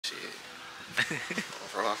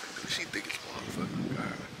Bro, I finna do. She think it's motherfucking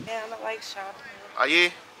God. Yeah, I like shopping. Oh yeah?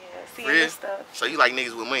 Yeah, seeing this stuff. So you like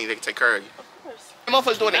niggas with money, they can take care of you? Of course.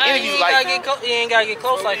 Motherfuckers doing the interview like... You ain't gotta get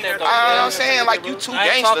close like that though. I'm saying like you too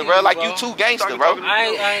gangster, bro. Like you too gangster, bro.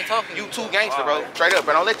 I ain't talking. You too gangster, bro. Straight up,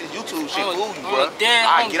 bro. Don't let this YouTube shit fool you, bro.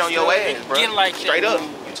 I get on your ass, bro. Straight up.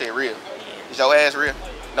 You say real. Is your ass real?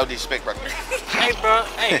 No disrespect, bro. Hey, bro.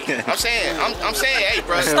 Hey. I'm saying, hey,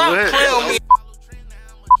 bro. Stop playing with me.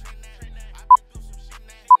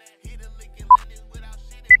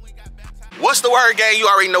 What's the word, gang? You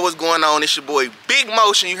already know what's going on. It's your boy Big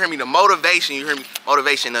Motion. You hear me? The motivation. You hear me?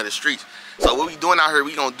 Motivation of the streets. So what we doing out here,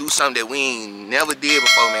 we gonna do something that we ain't never did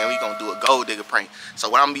before, man. We gonna do a gold digger prank. So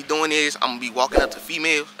what I'm gonna be doing is, I'm gonna be walking up to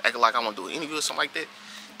females, acting like I'm gonna do an interview or something like that.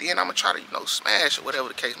 Then I'm gonna try to, you know, smash or whatever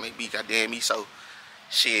the case may be, goddamn me. So,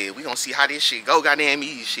 shit, we gonna see how this shit go, goddamn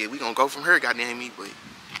me. Shit, we gonna go from here, goddamn me, but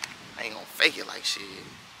I ain't gonna fake it like shit.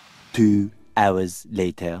 2 hours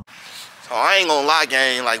later. So I ain't gonna lie,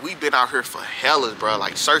 gang, like we been out here for hellas, bro,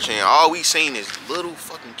 like searching. All we seen is little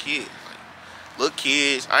fucking kids, like little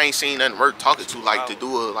kids. I ain't seen nothing worth talking to, like to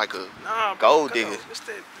do a gold digger. What's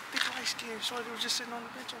that? The thick light skin shorty was just sitting on the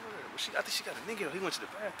bench over there. I think she got a nigga though. He went to the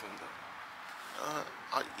bathroom though.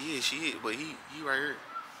 Yeah, she is, but he right here,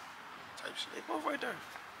 type shit. They both right there.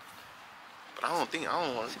 But I don't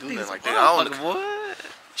want to do nothing like that. I don't. What?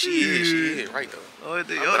 She is right though. Oh, I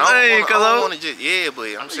don't want to just, yeah, but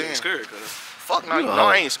I'm saying. Scared, cuz. Fuck no, you know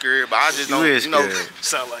I ain't scared, but I just don't, you know.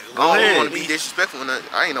 Sound like. I don't want to be disrespectful.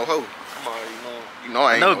 I ain't no hoe. You know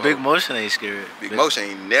I ain't. No, no Big hoe. Motion ain't scared. Big Motion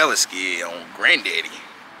ain't never scared on Granddaddy.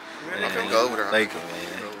 I'm finna go over there. Like,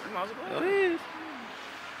 man.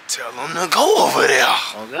 Tell them to go over there.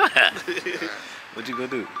 Oh God. What you gonna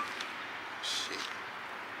do? Shit.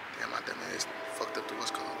 Damn, my dumb ass fucked up to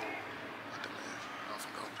what's called. My dumb ass. I'm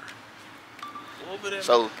finna go over there.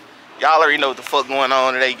 So, y'all already know what the fuck going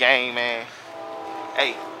on today, gang, man.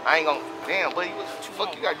 Hey, I ain't gonna. Damn, buddy, what the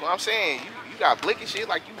fuck you got going? I'm saying, you got blick and shit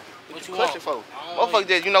like you. What you clutching for? Motherfucker,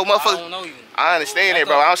 that you know, motherfucker. I don't know you. I understand that,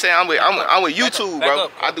 bro. I'm saying I'm with YouTube, bro.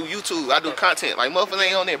 I do YouTube. I do content. Like motherfuckers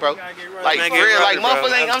ain't on there, bro. Like for real, like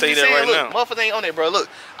motherfuckers ain't. I'm just saying, look, motherfuckers ain't on there, bro. Look,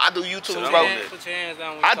 I do YouTube, bro.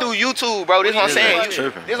 I do YouTube, bro. This what I'm saying.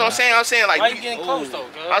 This what I'm saying. I'm saying like. Why you getting close though,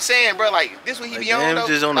 cuz? I'm saying, bro, like this what he be on though.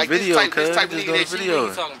 Just on the video, cuz. This type of nigga that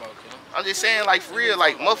you talking about, cuz. I'm just saying, like for real,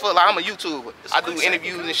 like motherfucker, like I'm a YouTuber. I do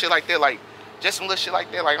interviews and shit like that, like just some little shit like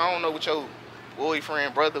that. Like I don't know what your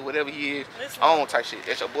boyfriend, brother, whatever he is, I don't type shit.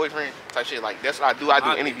 That's your boyfriend type shit. Like that's what I do. I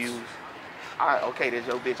do interviews. Okay, that's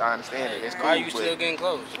your bitch. I understand it. That's cool. Why you still getting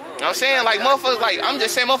close? I'm saying like motherfuckers. Like I'm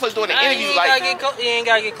just saying motherfuckers doing the interview. Like you ain't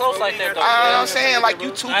gotta get close like that though. I'm saying like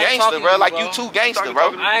you too gangster, bro. Like you too gangster,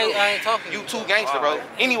 bro. I ain't talking. You too gangster, bro.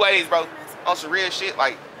 Anyways, bro, on some real shit,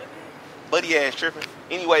 like buddy ass tripping.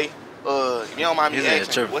 Anyway, if you don't mind me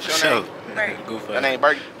asking, what's your name? Your name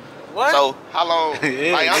Bertie. What? So how long?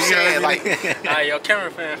 Like I'm saying, like. Nah, your camera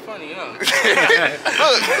fan funny, huh?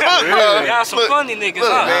 look, bro. Y'all some funny niggas,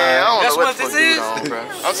 huh? Man, I don't That's know what this is.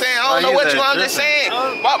 I'm saying I don't know what you. I'm just saying.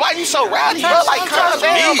 Why you so rowdy, bro? Like calm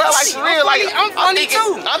down, bro. Like for real, like I'm funny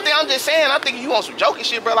too. I'm just saying. I'm thinking you on some joking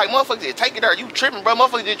shit, bro. Like motherfuckers just take it there. You tripping, bro?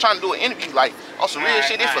 Motherfuckers just trying to do an interview, like on some real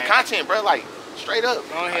shit. This for content, bro. Like straight up.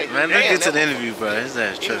 Man, let's get to the interview, bro. His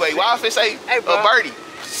ass tripping. Anyway, why if it say Birdie?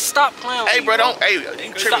 Stop playing with me. Hey, bro, don't. Hey,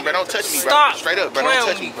 you tripping, bro? Don't touch me, bro. Straight up, bro. Don't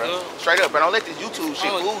touch me, bro. Straight up, bro. Don't let this YouTube shit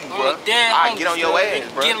fool you, bro. I get on your ass,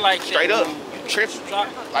 bro. Straight up, you tripping.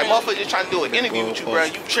 Like motherfucker just trying to do an interview with you, bro.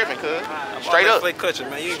 You tripping, cuz. Straight up.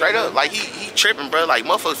 Straight up. Like he tripping, bro. Like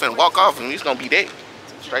motherfuckers finna walk off and he's gonna be dead.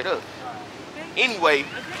 Straight up. Anyway,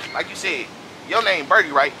 like you said, your name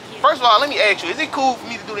Birdie, right? First of all, let me ask you, is it cool for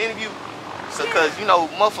me to do the interview? So, cause you know,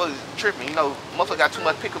 motherfuckers tripping. You know, motherfuckers got too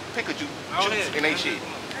much pickle juice in they shit.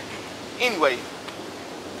 Anyway,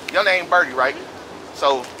 your name Birdie, right?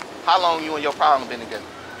 So, how long you and your problem been together?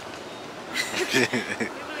 We've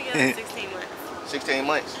been together 16 months. 16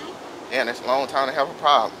 months? Yeah, that's a long time to have a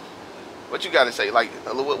problem. What you gotta say? Like,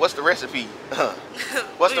 what's the recipe?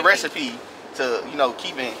 What's the recipe to, you know,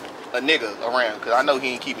 keeping a nigga around? Cause I know he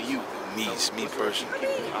ain't keeping you. Me personally.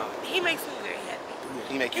 He makes me very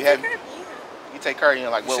happy. He make you happy? You take care of you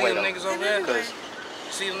like what way though? See them niggas over there? Cause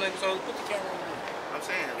see them niggas over there? Put the camera on. I'm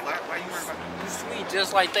saying, why you worried about that? Sweet,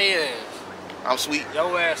 just like they ass. I'm sweet.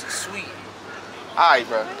 Your ass is sweet. Alright,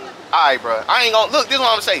 bro. Alright, bro. I ain't gonna look. This is what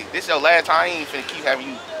I'm gonna say. This is your last time. I ain't finna keep having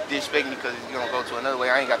you disrespect me because you're gonna go to another way.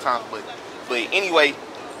 I ain't got time for it. But anyway,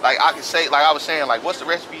 like I can say, like I was saying, like what's the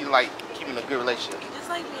recipe to like keeping a good relationship? Just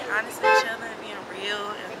like being honest with each other and being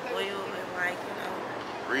real and loyal and like, you know.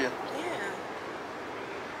 Real? Yeah.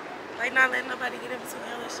 Like not letting nobody get in between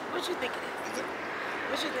your relationship. What you think it is?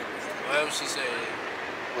 What you think? Whatever she said.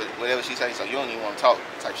 Whatever she say, so you don't even want to talk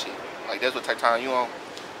type shit. Like that's what type of time you on.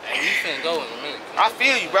 Hey, you finna go in a minute. I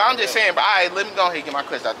feel you, bro. I'm just saying, bro. Alright, let me go ahead and get my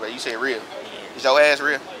question out the way. You said real. Is your ass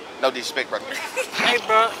real? No disrespect, brother. Hey,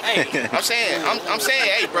 bro. Hey. I'm saying,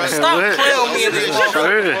 hey, bro. Stop playing with me in this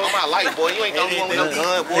motherfucker. On my life, boy. You ain't the only one with no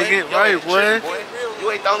gun, boy. Get right, boy.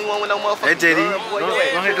 You ain't the only one with no motherfucking Hey, JD, gun, boy. go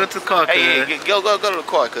ahead, go to the car, cuz. Hey, go to the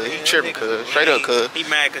car, cuz. He tripping, cuz. Straight up, cuz. He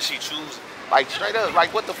mad because she choosing. Like, straight up,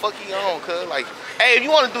 like, what the fuck he on, cuz? Like, hey, if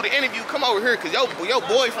you want to do the interview, come over here, cuz your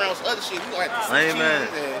boyfriend on some other shit. We gonna have to see you.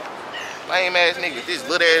 Lame ass nigga with this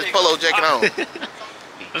little ass polo jacket on.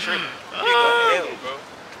 He tripping. Nigga L, bro.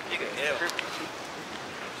 Nigga L.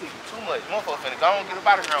 Too much. Motherfucker finna go on get up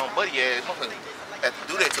out of here on buddy ass. Motherfucker have to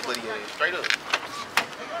do that to buddy ass. Straight up.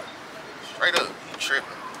 Straight up. He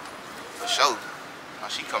tripping. For sure. Now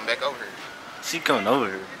she come back over here. She coming over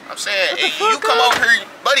here. I'm saying, if you come over here,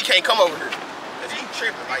 buddy can't come over here. Cause he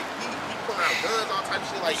tripping. Like, he pulling out guns, all type of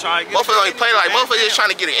shit. Like, motherfucker ain't play like, motherfucker just trying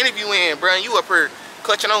to get an interview in, bro. And you up here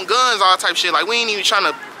clutching on guns, all type of shit. Like, we ain't even trying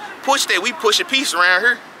to push that. We push a piece around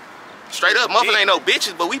here. Straight up, motherfucker ain't no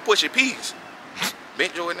bitches, but we push a piece.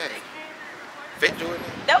 Bent Jordan. Fat Jordan.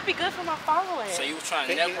 That would be good for my following. So you was trying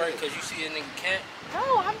to network because you see a nigga cat?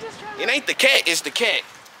 No, I'm just trying to... It ain't the cat, it's the cat.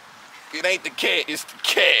 It ain't the cat, it's the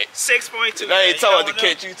cat. 6.2. I ain't talking about the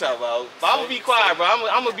cat you talking about. But I'm gonna be quiet, bro.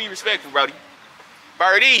 I'm gonna be respectful, Brody.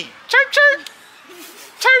 Birdie. Chirp, chirp.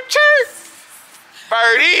 Chirp, chirp.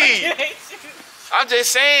 Birdie. I'm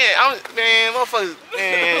just saying,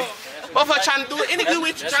 motherfuckers trying to do an interview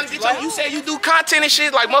with you, trying to get you. You said you do content and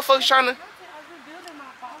shit, like motherfuckers trying to.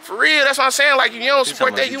 For real, that's what I'm saying. Like, if you don't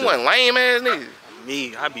support that, you want lame ass niggas.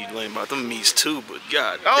 Me, I be lame about them meats too, but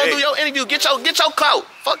God. Don't do your interview. Get your clout.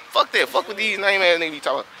 Fuck that. Fuck with these lame ass niggas you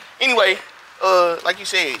talking about. Anyway, like you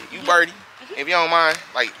said, you Birdie. If you don't mind,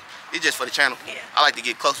 like, it's just for the channel. Yeah. I like to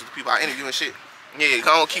get closer to people I interview and shit. Yeah,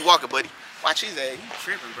 go on, keep walking, buddy. Watch his ass. He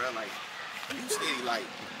tripping, bro. Like, you steady,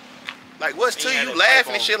 like what's to you?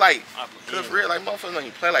 Laughing and shit, like, cause for real, like, motherfuckers don't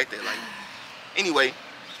even play like that. Like, anyway,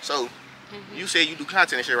 so you said you do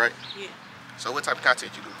content and shit, right? Yeah. So what type of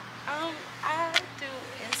content you do? I do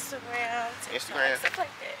Instagram, TikTok, stuff like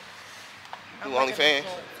that. You do OnlyFans?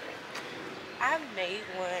 I made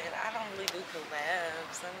one. I don't really do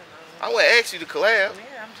collabs. I don't know. I wouldn't ask you to collab.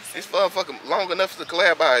 Yeah, I'm just This motherfucker long enough to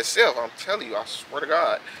collab by itself. I'm telling you, I swear to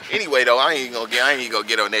God. Anyway, though, I ain't gonna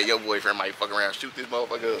get on that. Your boyfriend might fuck around, shoot this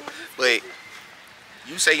motherfucker up. But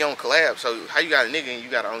you say you don't collab, so how you got a nigga and you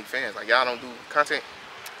got OnlyFans? Like, y'all don't do content?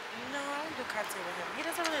 No, I don't do content with him. He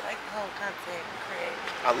doesn't really like the whole content creating.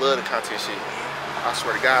 I love the content shit. I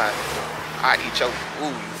swear to God, I eat your,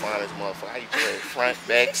 ooh, you find this motherfucker. I eat your front,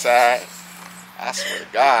 back, side. I swear to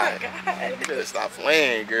God. Oh my God. You better stop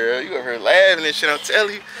playing, girl. You over here laughing and shit, I'm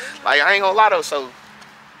telling you. Like, I ain't gonna lie though, so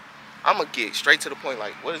I'm gonna get straight to the point.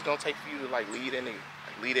 Like, what is gonna take for you to, like, lead that nigga?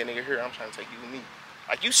 Like, lead that nigga here, I'm trying to take you with me.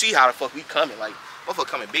 Like, you see how the fuck we coming. Like, motherfucker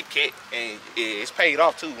coming big cat, and it's paid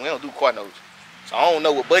off too. We don't do quad notes. So I don't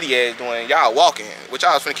know what Buddy ass doing. Y'all walking. Which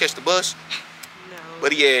y'all was finna catch the bus? No.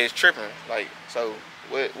 Buddy ass tripping. Like, so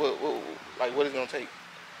what is it gonna take?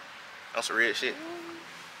 On some real shit.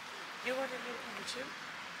 You wanted me to come with you?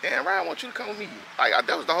 Damn right, I want you to come with me. Like,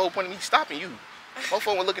 that was the whole point of me stopping you.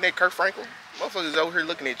 Motherfucker was looking at Kurt Franklin. Motherfuckers over here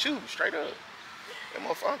looking at you, straight up. And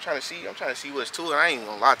motherfucker, I'm trying to see what's to it. I ain't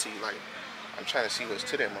gonna lie to you. Like, I'm trying to see what's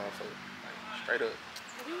to that motherfucker. Like, straight up.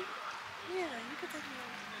 Yeah, you can take me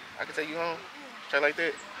home. I can take you home? Yeah. Straight like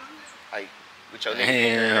that? Like, with your nigga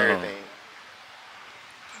Damn. and everything.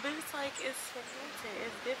 But it's like, it's for content.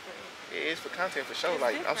 It's different. It is for content for sure. It's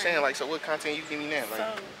like, different. I'm saying, like, so what content you give me now?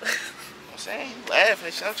 Like, So... I'm saying, you laughing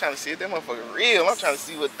and shit. I'm trying to see if that motherfucker real. I'm trying to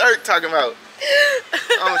see what Dirk talking about.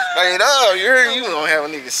 I'm straight up. You heard? You gonna have a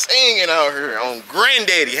nigga singing out here on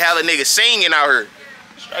Granddaddy. Have a nigga singing out here.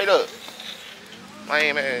 Straight up.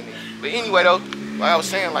 Miami ass nigga. But anyway though, like I was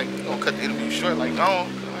saying, like, we gonna cut the interview short. Like, come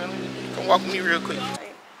walk with me real quick.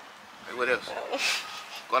 Like, what else?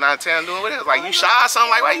 Going out of town doing what else? Like, you shy or something?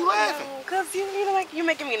 Like, why you laughing? Because you know, like, you're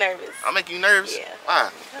making me nervous. I'm making you nervous? Yeah. Why?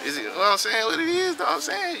 Is it what I'm saying? What it is, though? I'm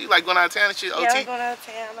saying? You like going out of town and shit? OT? Yeah, I'm going out of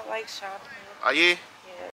town. I like shopping. Oh, yeah? Yeah.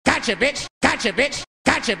 Gotcha, bitch. Gotcha, bitch.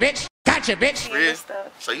 Gotcha, bitch. Gotcha, bitch. Real?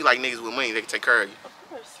 Stuff. So you like niggas with money, they can take care of you? Of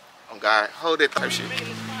course. Oh, God. Hold that type shit.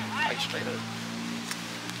 Like, straight up.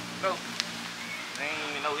 No.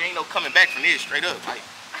 There ain't no coming back from this, straight up. Like,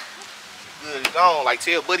 good, it's gone. Like,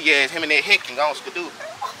 tell Buddy ass, him and that Hick can go on Skidoo.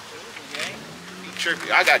 You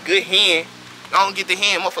tripping. I got good hand. I don't get the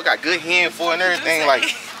hand. Motherfucker got good hand for and everything. Like,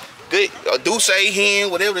 good, Douce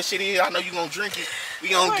hand, whatever the shit is. I know you gonna drink it. We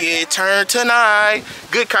gonna get turned tonight.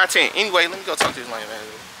 Good content. Anyway, let me go talk to this lame man.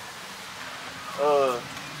 No. Look.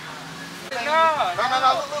 Let me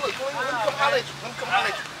come holler at you. Come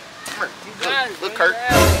here. Look, Kurt.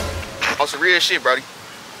 On some real shit, brody.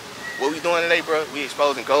 What we doing today, bro? We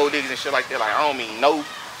exposing gold diggers and shit like that. Like, I don't mean no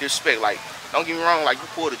disrespect. Like, don't get me wrong. Like, you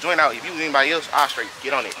pull the joint out. If you was anybody else, I'll straight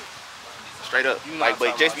get on it. Straight up. Like,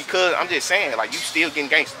 but just because, I'm just saying, like, you still getting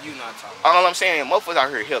gangster. You not talking. All I'm saying, motherfuckers out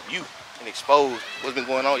here help you and expose what's been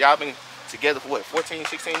going on. Y'all been together for what, 14,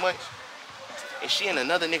 16 months? And she and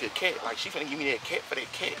another nigga cat. Like, she finna give me that cat for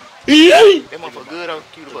that cat. That motherfucker good, though.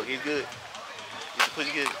 Cute the fuck. It's good. It's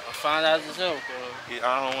pretty good. I find out yourself, bro. Yeah,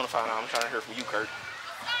 I don't want to find out. I'm trying to hear from you, Kurt.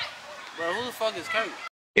 Bro, who the fuck is Kurt?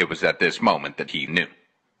 It was at this moment that he knew.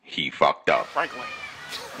 He fucked up. Franklin.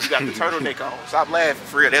 You got the turtleneck on. Stop laughing,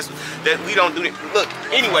 for real. That we don't do that. Look,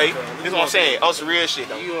 anyway, this is what I'm saying. On some real shit,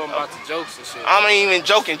 though. You about the jokes and shit. I ain't even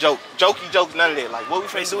jokey jokes, none of that. Like, what we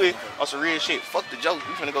finna do is on some real shit. Fuck the jokes.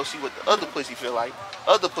 We finna go see what the other pussy feel like,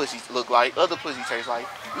 other pussies look like, other pussy taste like.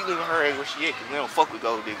 We leaving her at where she at, because we don't fuck with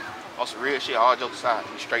gold diggers. On some real shit, all jokes aside,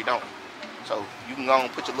 we straight don't. So, you can go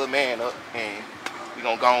and put your little man up, and we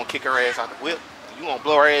gonna go and kick her ass out the whip. You gonna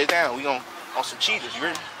blow her ass down. We gonna, on some cheaters, you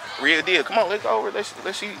hear me? Real deal. Come on, let's go over. Let's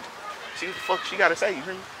see what the fuck she gotta say, you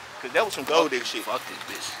hear me? Cause that was some gold digger shit. Fuck this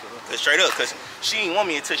bitch. Cause straight up, cause she ain't want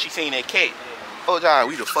me until she seen that cat. Oh John,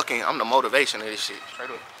 I'm the motivation of this shit.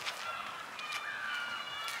 Straight up.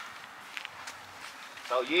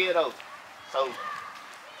 So yeah though. So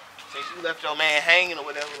since you left your man hanging or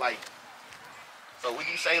whatever, like, so what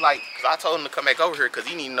you say, like, cause I told him to come back over here cause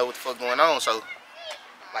he need to know what the fuck going on. So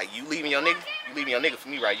like, you leaving your nigga for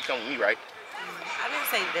me, right? You coming with me, right? I didn't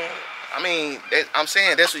say that. I mean, I'm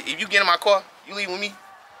saying that's what, if you get in my car, you leave with me,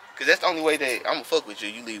 cause that's the only way that I'm gonna fuck with you.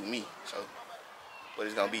 You leave with me. So, what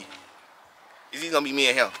it's gonna be? It's either gonna be me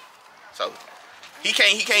and him. So, he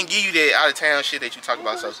can't give you that out of town shit that you talk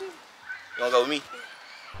about. So, you gonna go with me?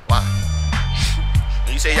 Why?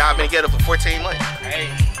 You say y'all been together for 14 months. Hey.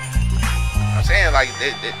 I'm saying like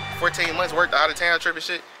that 14 months worth of out of town trip and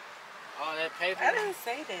shit. All that paper. I didn't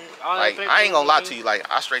say that. Like, I ain't gonna lie to you. Like,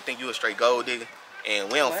 I straight think you a straight gold digger.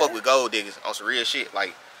 And we don't fuck with gold diggers on some real shit.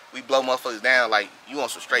 Like, we blow motherfuckers down like you on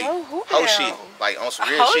some straight hoe shit. Like, on some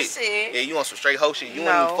real shit. Yeah, you on some straight hoe shit. You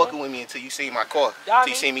ain't even fucking with me until you see my car. Until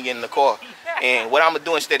you see me get in the car. And what I'm gonna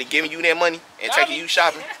do instead of giving you that money and taking you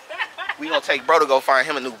shopping, we gonna take bro to go find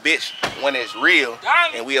him a new bitch, one that's real,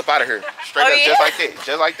 and we up out of here. Straight up, just like that.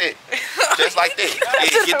 Just like that. Just like that.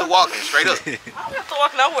 Yeah, get the walking, straight up. I don't have to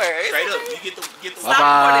walk nowhere. Straight up. You get the Stop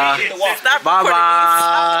recording me. Stop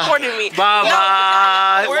recording me.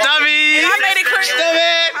 Bye-bye. Stop it. And I made it clear. Stop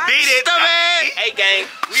it. Beat it. Stop it. Hey, gang.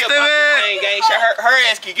 We about the same gang. Her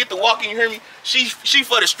ass can get the walking, you hear me? She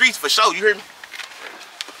for the streets for sure, you hear me?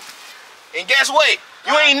 And guess what?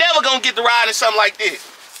 You ain't never gonna get the ride in something like this.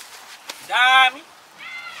 Diamond.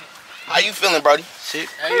 How you feeling, Brody? Shit.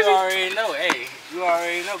 Hey, you already know. Hey, you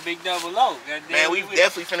already know. Big double O. Man, we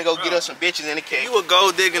definitely finna go get us some bitches in the cat. You a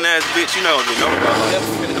gold digging ass bitch, you know what you know. I'm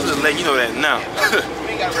just letting you know that now.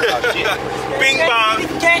 We ain't gotta worry about shit. Bing bong.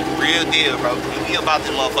 Real deal, bro. We about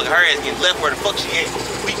this motherfucker. Her ass getting left where the fuck she at.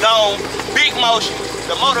 We gone. Big motion.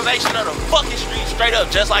 The motivation of the fucking street, straight up,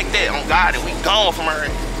 just like that. On God, and we gone from her.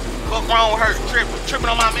 What's wrong with her? Tripping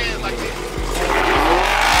on my man like that.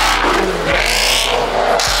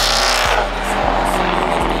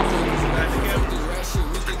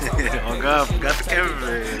 Oh God, got the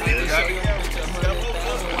camera.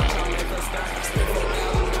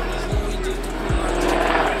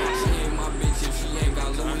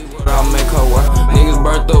 I'll make her work. Niggas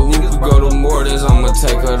burnt the roof, we go to Mortons, I'ma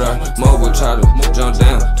take her there. Mobile try to jump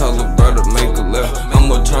down, tell the brother make a left.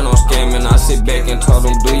 I'ma turn on scam and I sit back and tell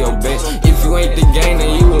them do your best. If you ain't the game,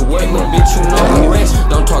 then you a wet little bitch, you know the rest.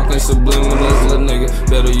 Don't talk in subliminals, little nigga,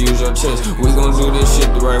 better use your chest. We gon' do this shit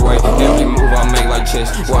the right way, every move I make like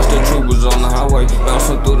chess. Watch the troopers on the highway,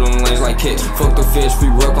 bouncing through them lanes like cats. Fuck the fish,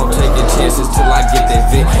 free work, I'm taking chances till I get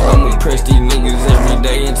that fit. I'ma press these niggas every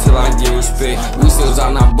day until I get respect. We still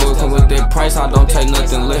out now, boys, come with that price, I don't take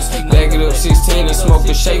nothing less. Bag it up 16 and smoke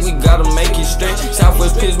the shake, we gotta make it straight.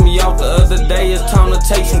 Southwest pissed me off the other day, it's time to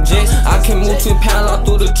take some jets. I can move 10 pounds out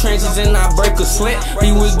through the trenches and I break a sweat.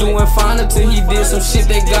 He was doing fine until he did some shit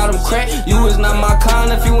that got him cracked. You is not my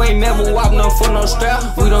kind if you ain't never walked no for no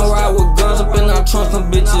strap. We don't ride with guns up in our trunks, them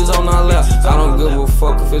bitches on our lap. I don't give a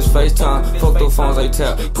fuck if it's FaceTime, fuck the phones they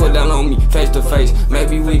tap. Put down on me, face to face,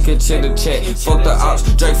 maybe we could chill the chat. Fuck the ops,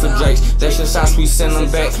 Drake for Drakes, that's your shots, we send them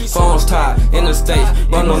back. Phones tied in the States,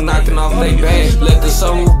 but no knocking off they bags. Let the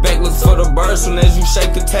sunroof back, look for the birds soon as you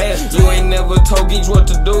shake the task. You ain't never told geeks what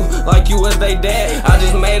to do, like you was they dad. I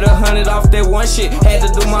just made 100 off that one shit, had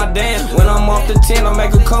to do my dance. When I'm off the 10, I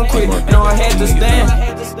make her come quick, know I had to stand.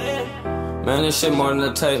 Man, this shit more than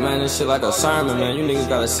a tape, man. This shit like a sermon, man. You niggas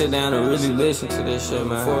gotta sit down and really listen to this shit,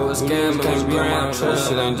 man. Before it was gambling, can't be on my trust.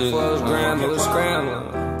 Shit ain't just. Before it was grinding, it was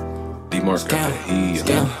scrambling. D-Mark got the heat.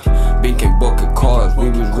 Binking bucket cars, we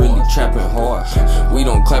was really trapping hard. We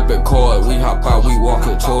don't clap at cars, we hop out, we walk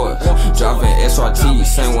it toward. Driving SRT,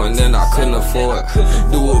 same one that I couldn't afford.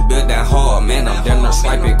 Do a bit that hard, man, I'm damn near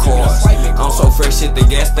swiping cars. I'm so fresh at the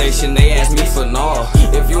gas station, they ask me for no.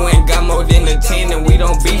 If you ain't got more than a 10, then we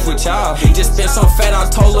don't beef with y'all. Just spent some fat, I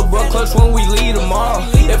told her, bro, clutch when we leave tomorrow.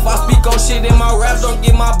 If I speak on shit in my raps, don't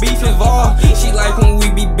get my beef involved. She like when we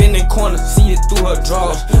be bending corners, see it through her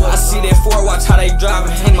drawers. I see that Ford, watch how they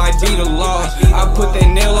driving, he might be the law. I put that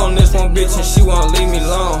nail on this one bitch and she won't leave me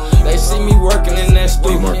alone. They see me working in that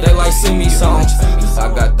studio, they like sing me songs. I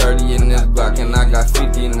got 30 in this block and I got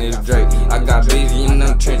 50 in this Drake. I got busy in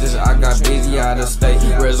them trenches, I got busy out of state.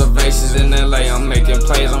 Reservations in LA, I'm making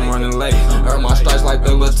plays, I'm running late. Earn my stripes like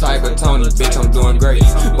the little Tiger Tony, bitch, I'm doing great.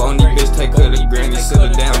 Bony bitch, take her to granny, sit her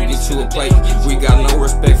down, get you a plate. We got no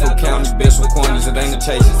respect for county, bitch, with corners, it ain't a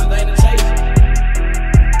chase.